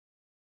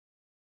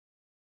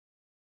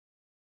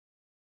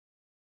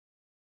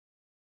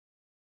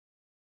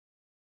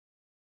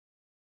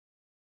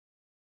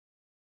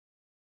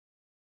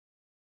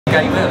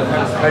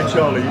Hey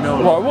Charlie, you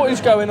know. Right, what is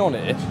going on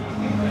here?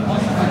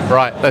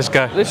 Right, let's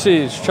go. This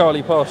is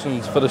Charlie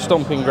Parsons for the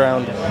Stomping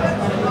Ground,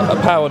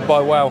 powered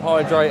by Wow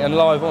Hydrate and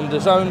live on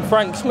DAZN.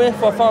 Frank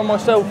Smith, I find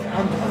myself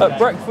at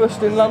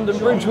breakfast in London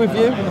Bridge with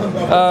you.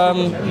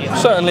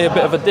 Certainly a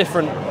bit of a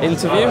different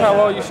interview.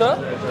 How are you,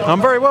 sir? I'm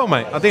very well,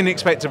 mate. I didn't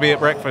expect to be at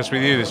breakfast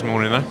with you this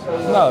morning,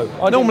 though.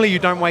 No. Normally you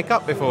don't wake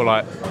up before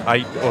like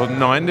 8 or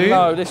 9, do you?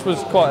 No, this was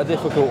quite a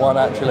difficult one,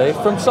 actually.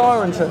 From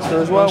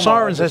Cirencester as well.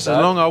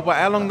 Cirencester, long old.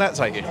 How long did that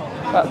take you?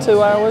 About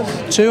 2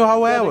 hours. 2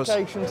 whole hours?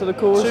 Dedication to the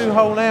cause. 2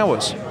 whole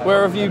hours.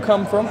 Where have you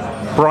come from?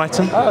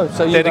 Brighton. Oh,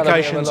 so you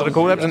dedication to the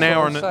cause. That was an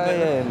hour and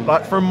saying.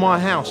 like from my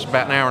house,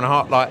 about an hour and a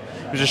half. Like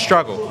it was a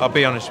struggle. I'll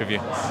be honest with you.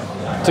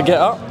 To get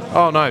up?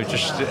 Oh no,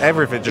 just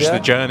everything, just the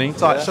journey.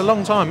 It's like it's a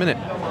long time, isn't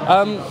it?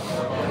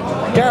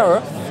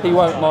 Gareth, he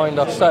won't mind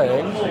us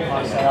saying,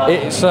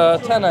 it's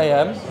 10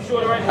 AM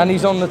and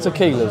he's on the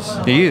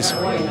tequilas. He is.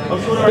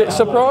 Bit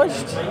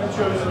surprised?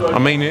 I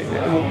mean,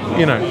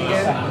 you know,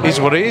 it's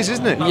what it is,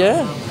 isn't it?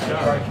 Yeah.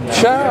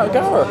 Shout out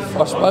Gareth,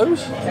 I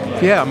suppose.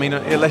 Yeah, I mean,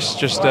 let's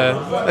just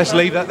let's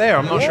leave that there.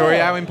 I'm not sure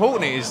how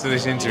important it is to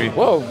this interview.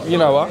 Well, you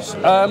know us.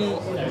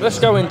 Let's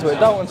go into it.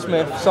 Dalton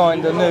Smith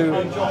signed a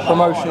new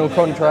promotional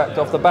contract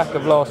off the back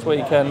of last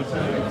weekend.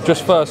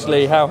 Just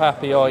firstly, how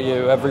happy are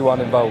you, everyone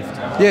involved?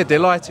 Yeah,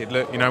 delighted.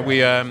 Look, you know,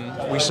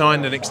 we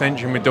signed an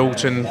extension with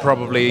Dalton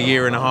probably a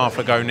year and a half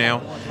ago now.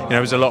 You know,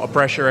 there was a lot of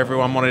pressure.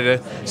 Everyone wanted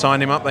to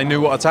sign him up. They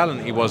knew what a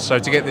talent he was. So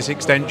to get this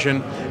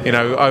extension, you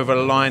know, over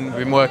the line,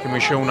 we've been working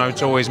with Sean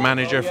O'Toy's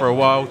manager for a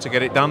while to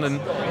get it done, and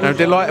you know,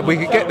 delighted we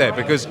could get there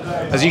because,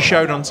 as he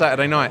showed on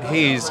Saturday night,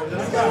 he is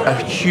a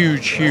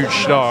huge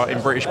star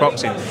in British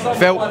boxing.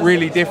 Felt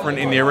really different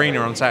in the arena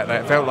on Saturday.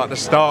 It felt like the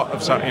start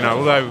of something. You know,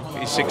 although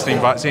he's 16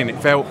 fights in, it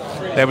felt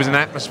there was an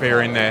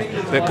atmosphere in there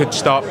that could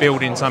start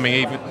building something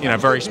even, you know,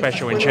 very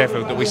special in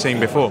Sheffield that we've seen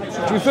before.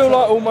 Do you feel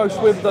like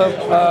almost with the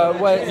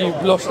where you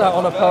lost out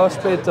on a purse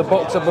bid to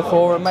Boxer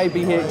before, and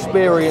maybe he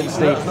experienced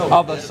the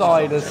other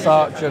side as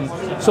such, and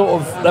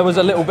sort of there was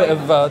a little bit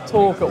of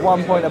talk at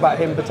one point about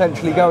him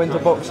potentially going to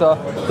Boxer,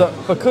 that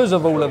because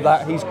of all of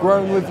that he's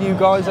grown with you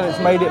guys and it's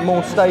made it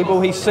more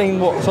stable? He's seen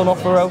what's on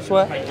offer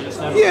elsewhere?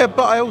 Yeah,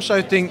 but I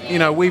also think, you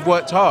know, we've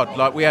worked hard.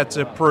 Like, we had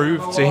to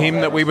prove to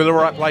him that we were the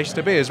right place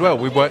to be as well.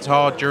 We've worked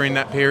hard during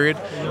that period,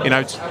 you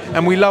know,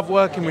 and we love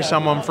working with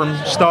someone from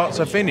start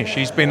to finish.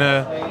 He's been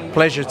a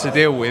pleasure to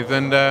deal with,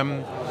 and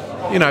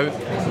you know,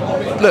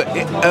 look,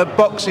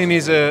 boxing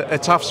is a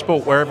tough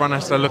sport where everyone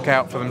has to look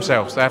out for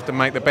themselves. They have to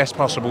make the best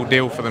possible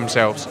deal for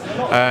themselves,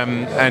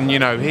 and you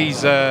know, he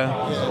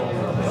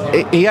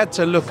had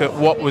to look at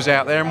what was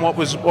out there and what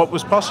was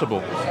possible.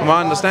 And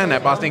I understand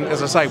that, but I think,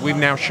 as I say, we've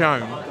now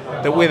shown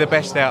that we're the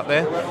best out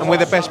there and we're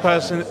the best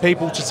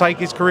people to take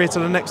his career to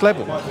the next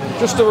level.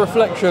 Just a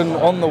reflection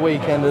on the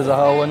weekend as a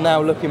whole, and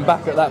now looking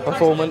back at that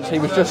performance, he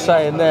was just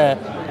saying there,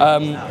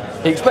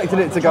 he expected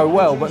it to go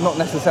well, but not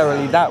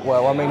necessarily that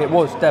well. I mean, it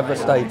was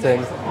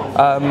devastating.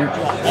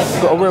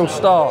 Got a real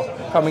star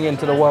coming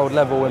into the world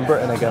level in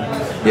Britain again.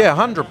 Yeah,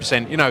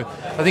 100%. You know,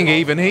 I think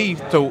even he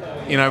thought,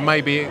 you know,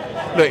 maybe,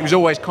 look, he was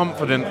always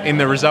confident in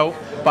the result,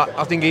 but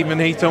I think even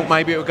he thought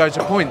maybe it would go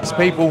to points.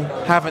 People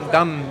haven't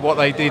done what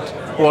they did,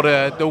 what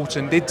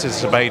Dalton did to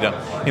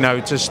Zepeda, you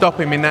know, to stop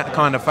him in that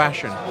kind of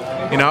fashion.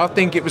 You know, I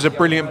think it was a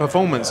brilliant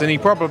performance, and he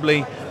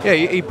probably, yeah,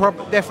 he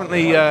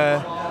definitely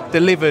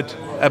delivered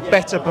a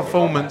better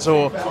performance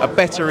or a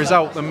better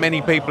result than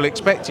many people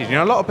expected. You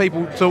know, a lot of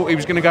people thought he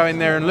was going to go in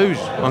there and lose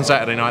on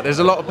Saturday night. There's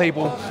a lot of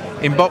people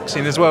in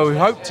boxing as well who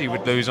hoped he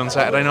would lose on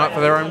Saturday night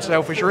for their own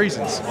selfish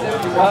reasons.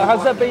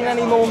 Has there been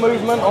any more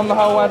movement on the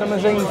whole Adam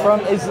Azim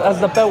front? Has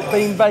the belt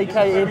been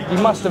vacated? You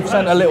must have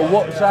sent a little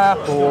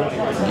WhatsApp or...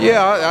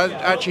 Yeah, I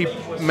actually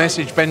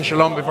messaged Ben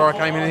Shalom before I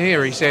came in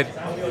here. He said,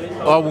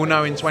 I will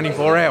know in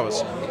 24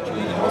 hours.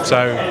 So,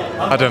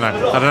 I don't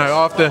know.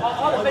 After,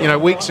 you know,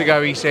 weeks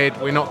ago he said,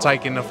 we're not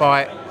taking the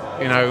fight.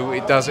 You know, we're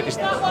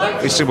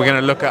going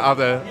to look at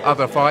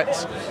other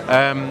fights.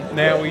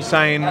 Now he's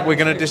saying we're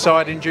going to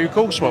decide in due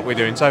course what we're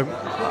doing. So,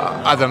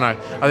 I don't know.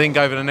 I think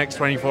over the next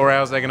 24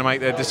 hours they're going to make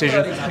their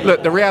decision.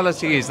 Look, the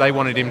reality is they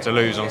wanted him to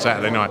lose on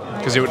Saturday night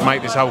because it would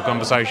make this whole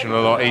conversation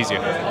a lot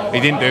easier. He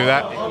didn't do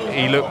that.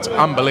 He looked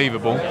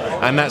unbelievable,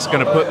 and that's going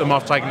to put them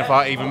off taking the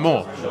fight even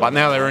more. But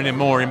now they're in a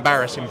more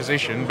embarrassing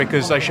position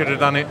because they should have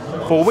done it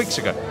 4 weeks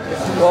ago.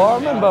 Well, I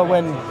remember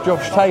when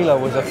Josh Taylor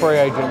was a free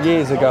agent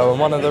years ago, and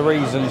one of the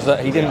reasons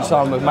that he didn't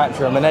sign with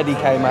Matchroom, and Eddie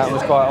came out and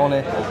was quite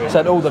honest,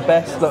 said all the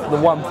best, that the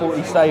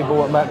 140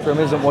 stable at Matchroom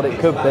isn't what it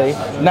could be.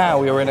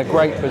 Now you're in a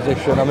great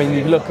position. I mean,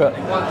 you look at,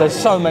 there's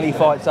so many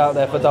fights out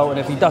there for Dalton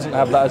if he doesn't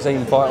have that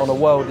Azim fight on a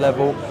world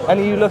level. And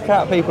you look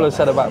at, people have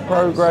said about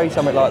Prograis,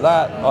 something like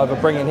that, either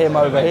bringing him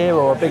over here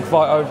or a big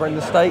fight over in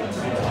the States.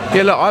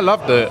 Yeah, look,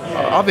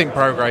 I think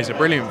Prograis is a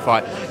brilliant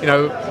fight. You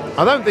know,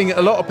 I don't think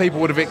a lot of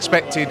people would have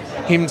expected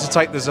him to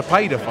take the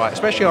Zepeda fight,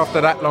 especially after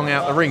that long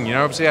out the ring. You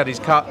know, obviously he had his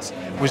cuts,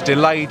 was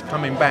delayed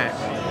coming back.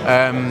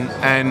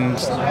 and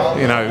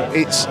you know,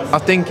 I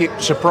think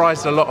it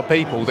surprised a lot of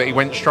people that he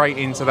went straight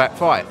into that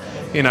fight.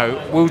 You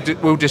know,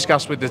 we'll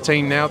discuss with the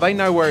team now. They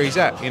know where he's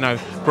at. You know,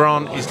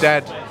 Grant, his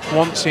dad,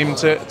 wants him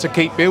to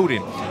keep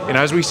building. You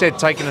know, as we said,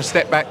 taking a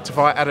step back to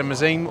fight Adam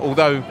Azim,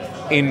 although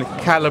in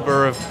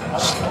calibre of,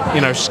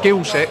 you know,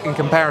 skill set in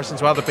comparison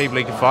to other people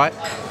he could fight,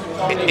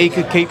 he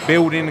could keep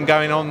building and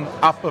going on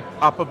up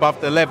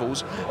above the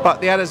levels. But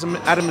the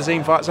Adam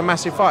Azim fight's a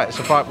massive fight. It's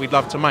a fight we'd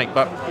love to make.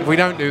 But if we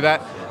don't do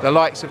that, the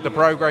likes of the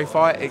Prograis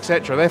fight,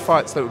 etc., they're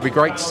fights that would be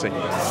great to see.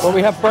 Well,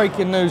 we have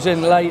breaking news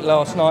in late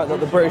last night that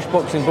the British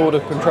Boxing Board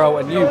of Control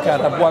and UKAD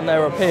have won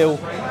their appeal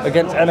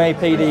against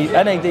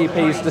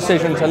NADP's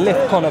decision to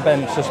lift Conor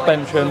Benn's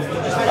suspension,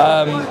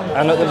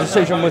 and that the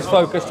decision was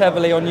focused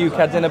heavily on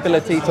UKAD's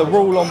inability to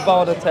rule on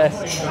VADA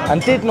tests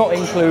and did not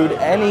include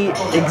any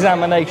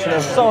examination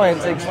of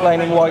science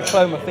explaining why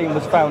clomiphene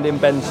was found in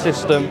Benn's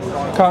system.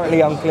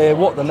 Currently unclear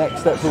what the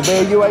next steps will be.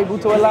 Are you able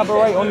to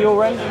elaborate on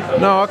your end?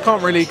 No, I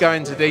can't really go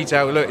into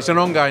detail. Look, it's an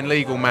ongoing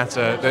legal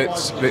matter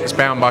that's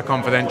bound by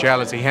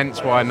confidentiality,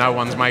 hence why no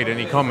one's made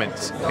any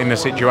comments in the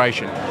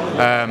situation.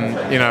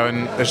 You know,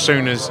 and as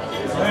soon as,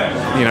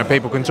 you know,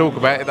 people can talk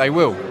about it, they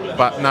will.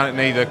 But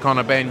neither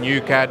Conor Benn,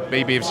 UKAD,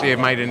 BBBoC have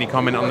made any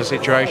comment on the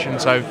situation,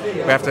 so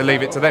we have to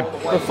leave it to them.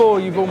 Before,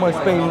 you've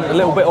almost been a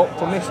little bit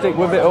optimistic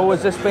with it all.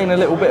 Has this been a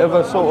little bit of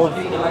a sort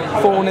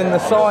of thorn in the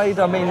side?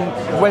 I mean,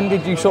 when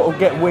did you sort of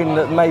get wind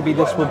that maybe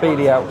this would be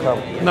the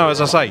outcome? No,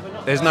 as I say,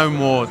 there's no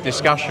more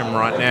discussion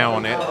right now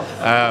on it.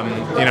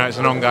 You know, it's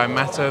an ongoing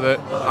matter that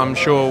I'm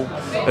sure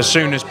as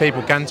soon as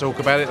people can talk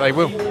about it, they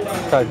will.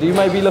 Okay, do you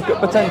maybe look at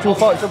potential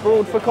fights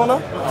abroad for Conor?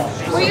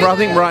 Well, I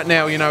think right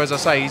now, you know, as I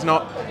say, he's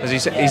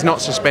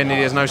not suspended.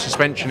 He has no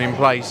suspension in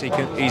place.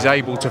 He's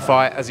able to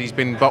fight as he's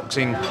been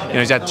boxing. You know,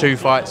 he's had 2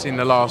 fights in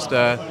the last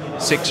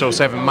 6 or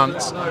 7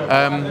 months.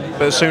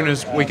 But as soon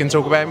as we can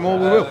talk about it more,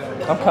 we will.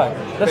 Okay,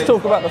 let's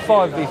talk about the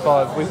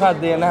 5v5. We've had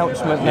the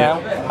announcement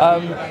now.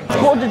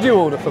 What did you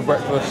order for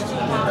breakfast?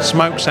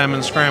 Smoked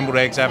salmon, scrambled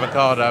eggs,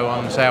 avocado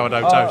on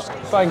sourdough toast.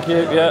 Thank you,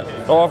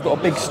 yeah. Oh, I've got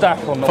a big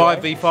stack on the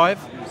 5v5?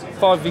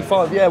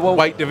 5v5, yeah, well,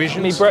 weight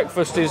divisions. My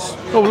breakfast is...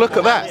 Oh, look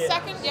at that.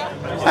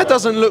 That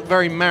doesn't look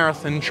very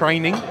marathon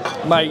training.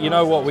 Mate, you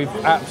know what? We've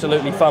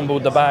absolutely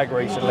fumbled the bag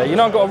recently. You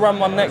know, I've got to run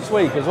one next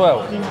week as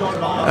well.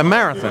 A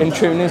marathon? In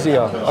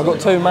Tunisia. I've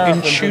got 2 marathons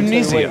in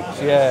Tunisia? 2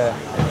 weeks,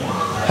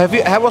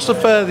 yeah. What's the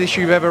furthest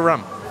you've ever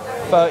run?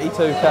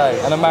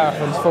 32k, and a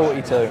marathon's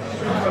 42.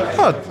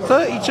 Oh,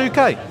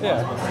 32k?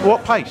 Yeah.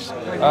 What pace?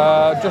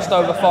 Just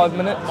over 5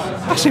 minutes.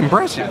 That's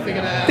impressive.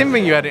 Didn't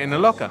think you had it in the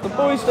locker. The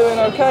boy's doing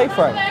okay,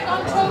 Frank.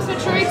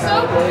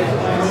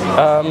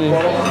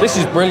 This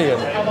is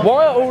brilliant.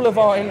 Why are all of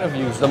our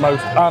interviews the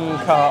most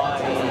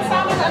uncut?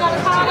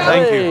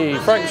 Thank you.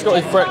 Frank's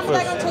got his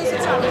breakfast.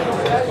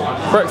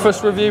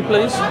 Breakfast review,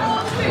 please.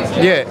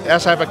 Yeah,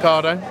 that's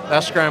avocado,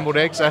 that's scrambled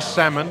eggs, that's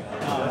salmon,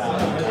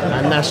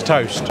 and that's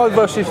toast. 5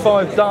 versus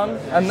 5 done,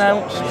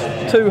 announced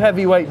 2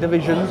 heavyweight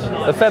divisions,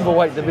 the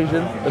featherweight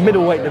division, the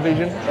middleweight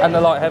division, and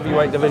the light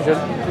heavyweight division.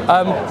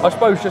 I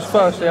suppose just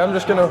firstly, I'm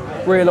just going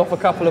to reel off a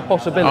couple of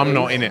possibilities. I'm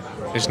not in it.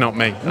 It's not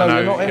me. No,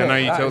 I you're not in it. I know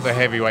you thought the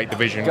heavyweight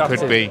division gutted.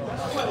 could be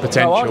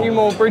potential. No, aren't you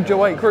more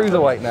bridgerweight,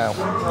 cruiserweight now?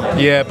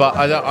 Yeah, but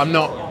I'm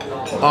not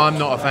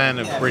a fan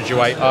of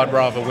bridgerweight. I'd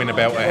rather win a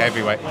belt at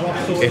heavyweight.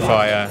 If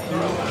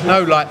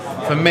no, like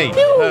for me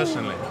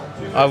personally,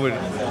 I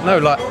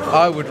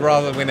would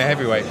rather win a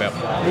heavyweight belt.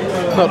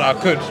 Not that I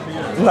could.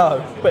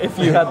 No, but if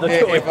you had the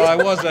choice.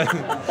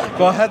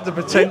 If I had the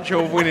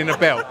potential of winning a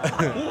belt.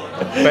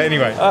 But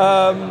anyway,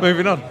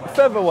 moving on.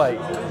 Featherweight.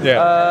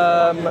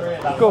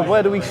 Yeah. God,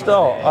 where do we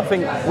start? I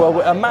think, well,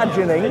 we're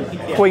imagining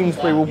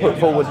Queensberry will put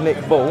forward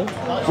Nick Ball.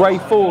 Ray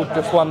Ford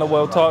just won the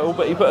world title,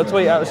 but he put a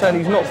tweet out saying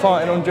he's not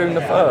fighting on June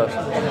the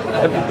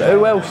 1st.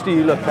 Who else do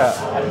you look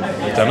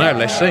at? Don't know,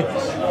 let's see.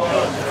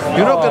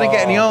 You're not going to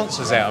get any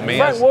answers out of me.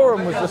 Frank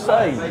Warren was the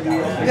same.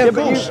 Yeah, of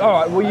course. All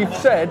right, well, you've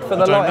said for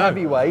the light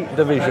heavyweight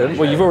division,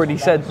 well, you've already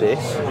said this,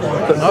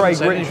 that Craig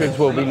Richards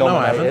will be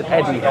nominated.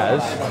 Eddie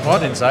has. I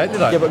didn't say it,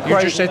 did I? Yeah, you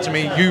just said to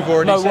me, you've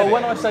already said it. No, well,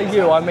 when I say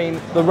you, I mean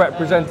the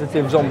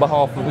representatives on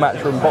behalf of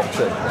Matchroom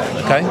Boxing.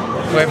 Okay,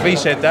 well, if he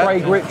said that.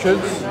 Craig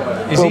Richards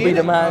will be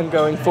the man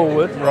going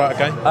forward. Right,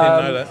 okay, didn't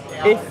know that.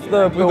 If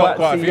the We've got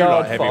quite a few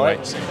Yard light fight,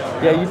 heavyweights.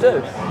 yeah, you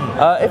do.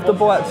 If the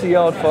Boatsi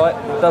Yard fight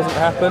doesn't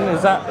happen,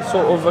 is that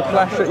sort of a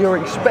clash that you're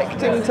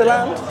expecting to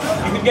land?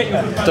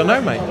 Don't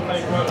know, mate.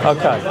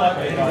 Okay.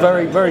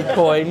 Very, very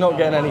coy, not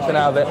getting anything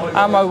out of it.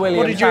 Ammo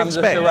Williams,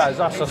 Hamza Shiraz,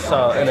 that's a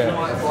cert, isn't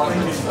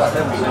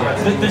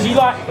it? Does he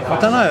like it? I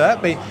don't know,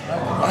 that'd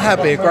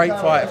be a great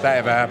fight if that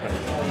ever happened.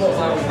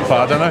 But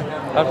I don't know.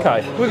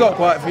 Okay. We've got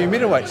quite a few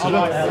middleweights as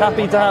well.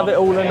 Happy to have it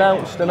all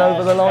announced and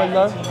over the line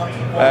though?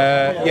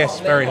 Yes,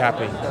 very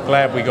happy.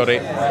 Glad we got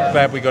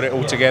it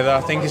all together.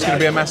 I think it's going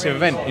to be a massive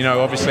event. You know,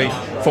 obviously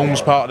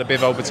forms part of the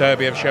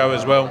BBBoC show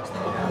as well.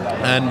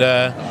 And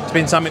it's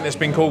been something that's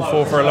been called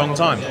for a long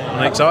time.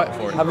 I'm excited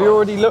for it. Have you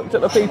already looked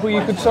at the people you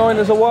could sign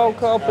as a wild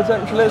card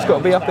potentially? It's got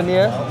to be up in the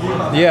air.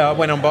 Yeah, I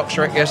went on Box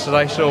Rec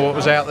yesterday, saw what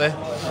was out there,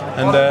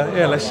 and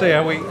yeah, let's see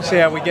how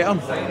we get on.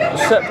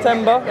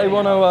 September, they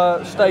want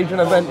to stage an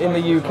event in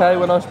the UK.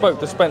 When I spoke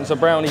to Spencer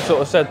Brown, he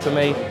sort of said to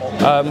me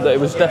that it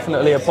was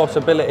definitely a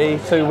possibility.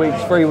 2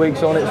 weeks, 3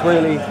 weeks on, it's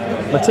really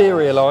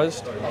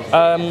materialised.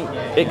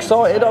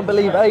 Excited, I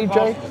believe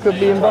AJ could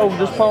be involved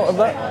as part of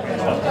that.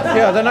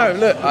 Yeah, I don't know.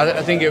 Look,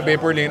 I think it would be a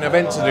brilliant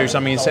event to do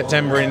something in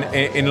September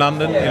in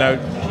London. You know,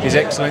 His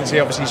Excellency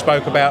obviously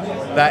spoke about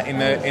that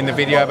in the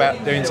video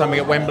about doing something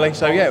at Wembley.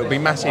 So yeah, it would be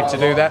massive to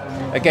do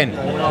that. Again,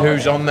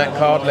 who's on that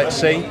card? Let's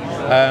see.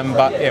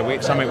 But yeah,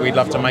 it's something we'd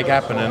love to make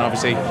happen, and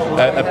obviously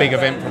a big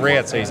event for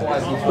Riyadh season.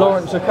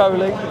 Lawrence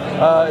Okoli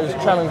is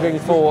challenging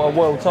for a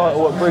world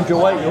title at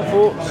Bridgerweight. Your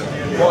thoughts?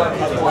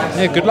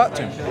 Yeah, good luck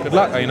to him. Good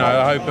luck. You know,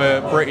 I hope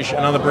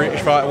another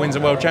British fighter wins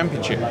a world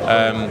championship.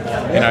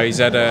 You know, he's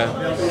had a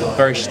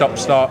very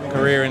stop-start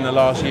career in the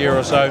last year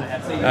or so.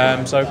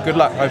 So good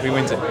luck. Hope he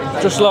wins it.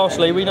 Just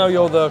lastly, we know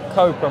you're the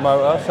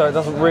co-promoter, so it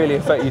doesn't really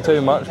affect you too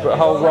much. But the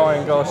whole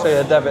Ryan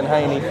Garcia, Devin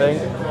Haney thing,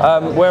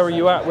 where are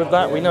you at with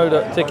that? We know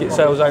that ticket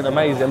sales ain't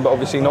amazing, but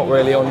obviously not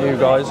really on you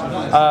guys.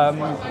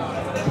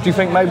 Do you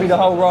think maybe the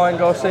whole Ryan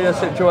Garcia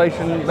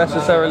situation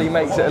necessarily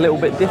makes it a little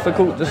bit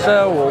difficult to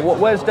sell, or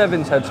where's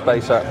Devin's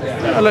headspace at?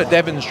 Well, look,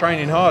 Devin's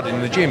training hard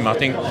in the gym. I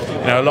think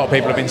a lot of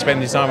people have been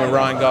spending time with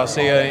Ryan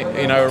Garcia,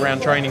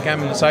 around training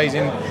camp, and say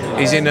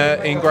he's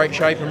in great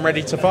shape and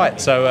ready to fight.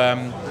 So,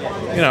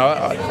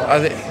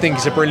 I think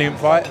it's a brilliant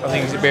fight. I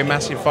think it'll be a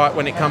massive fight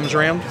when it comes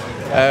around.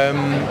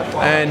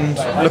 And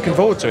looking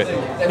forward to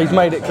it. He's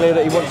made it clear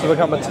that he wants to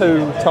become a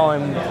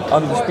two-time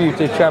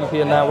undisputed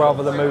champion now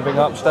rather than moving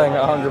up, staying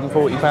at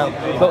 140 pounds.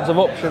 Lots of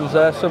options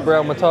there.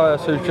 Subriel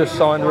Matthias, who's just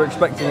signed, we're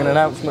expecting an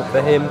announcement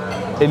for him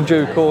in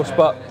due course,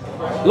 but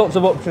lots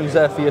of options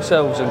there for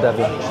yourselves in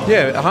Devon.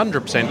 Yeah,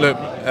 100%. Look,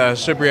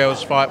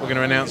 Subriel's fight we're going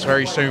to announce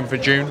very soon for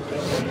June.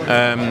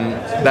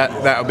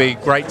 That'll be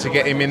great to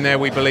get him in there.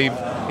 We believe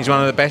he's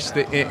one of the best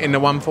in the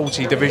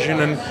 140 division,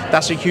 and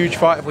that's a huge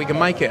fight if we can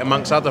make it,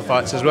 amongst other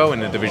fights as well in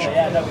the division.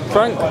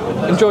 Frank,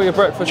 enjoy your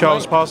breakfast.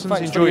 Charles mate. Parsons,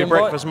 Thanks enjoy your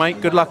breakfast,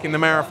 mate. Good luck in the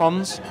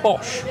marathons.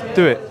 Bosh.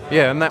 Do it.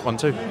 Yeah, and that one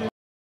too.